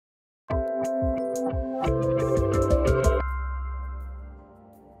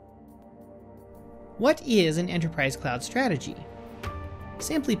What is an enterprise cloud strategy?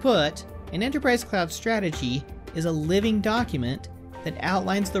 Simply put, an enterprise cloud strategy is a living document that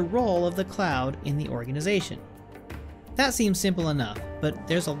outlines the role of the cloud in the organization. That seems simple enough, but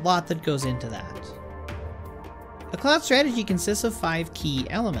there's a lot that goes into that. A cloud strategy consists of 5 key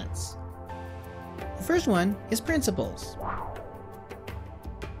elements. The first one is principles.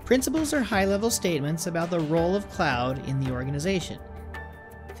 Principles are high-level statements about the role of cloud in the organization.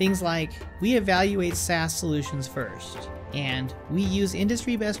 Things like, we evaluate SaaS solutions first, and we use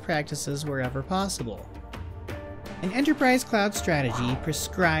industry best practices wherever possible. An enterprise cloud strategy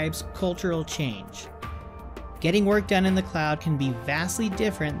prescribes cultural change. Getting work done in the cloud can be vastly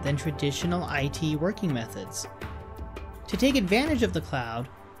different than traditional IT working methods. To take advantage of the cloud,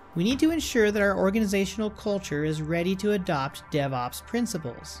 we need to ensure that our organizational culture is ready to adopt DevOps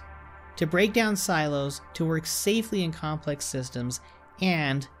principles, to break down silos, to work safely in complex systems,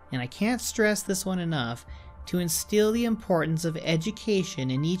 and I can't stress this one enough, to instill the importance of education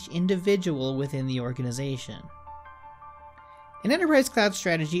in each individual within the organization. An enterprise cloud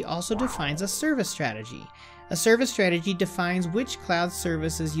strategy also defines a service strategy. A service strategy defines which cloud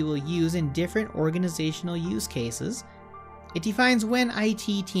services you will use in different organizational use cases. It defines when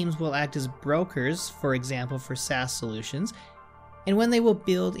IT teams will act as brokers, for example for SaaS solutions, and when they will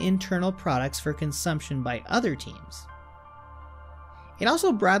build internal products for consumption by other teams. It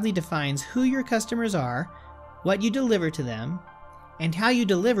also broadly defines who your customers are, what you deliver to them, and how you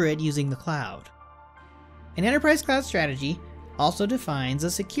deliver it using the cloud. An enterprise cloud strategy also defines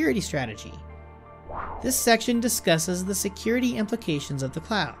a security strategy. This section discusses the security implications of the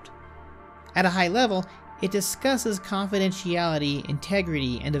cloud. At a high level, it discusses confidentiality,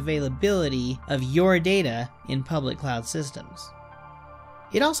 integrity, and availability of your data in public cloud systems.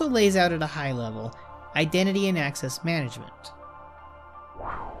 It also lays out at a high level identity and access management.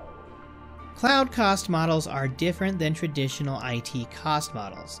 Cloud cost models are different than traditional IT cost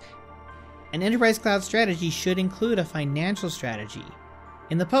models. An enterprise cloud strategy should include a financial strategy.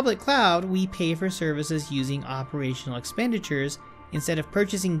 In the public cloud, we pay for services using operational expenditures instead of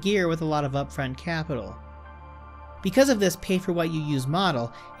purchasing gear with a lot of upfront capital. Because of this pay-for-what-you-use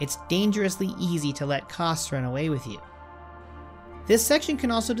model, it's dangerously easy to let costs run away with you. This section can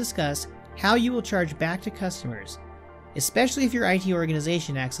also discuss how you will charge back to customers, especially if your IT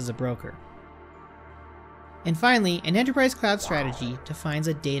organization acts as a broker. And finally, an enterprise cloud strategy defines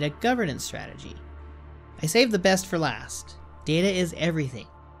a data governance strategy. I saved the best for last. Data is everything.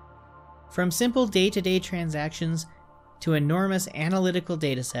 From simple day-to-day transactions to enormous analytical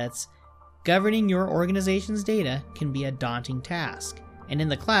datasets, governing your organization's data can be a daunting task, and in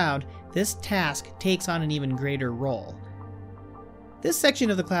the cloud, this task takes on an even greater role. This section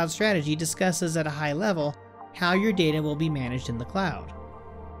of the cloud strategy discusses at a high level how your data will be managed in the cloud.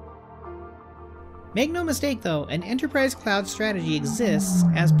 Make no mistake though, an enterprise cloud strategy exists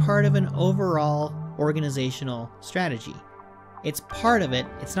as part of an overall organizational strategy. It's part of it,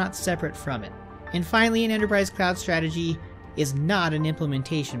 it's not separate from it. And finally, an enterprise cloud strategy is not an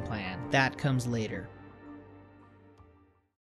implementation plan. That comes later.